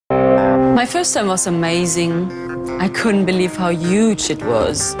My first time was amazing. I couldn't believe how huge it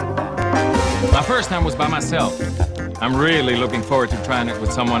was. My first time was by myself. I'm really looking forward to trying it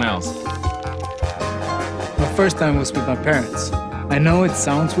with someone else. My first time was with my parents. I know it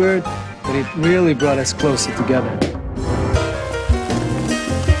sounds weird, but it really brought us closer together.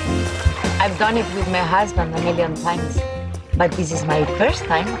 I've done it with my husband a million times, but this is my first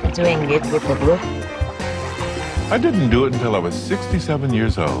time doing it with a group. I didn't do it until I was 67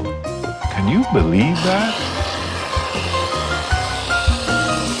 years old. Can you believe that?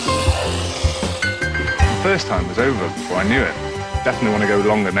 The first time was over before I knew it. Definitely want to go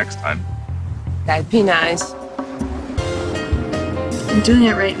longer next time. That'd be nice. I'm doing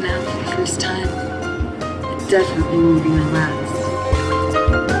it right now for the first time. It definitely won't be my last.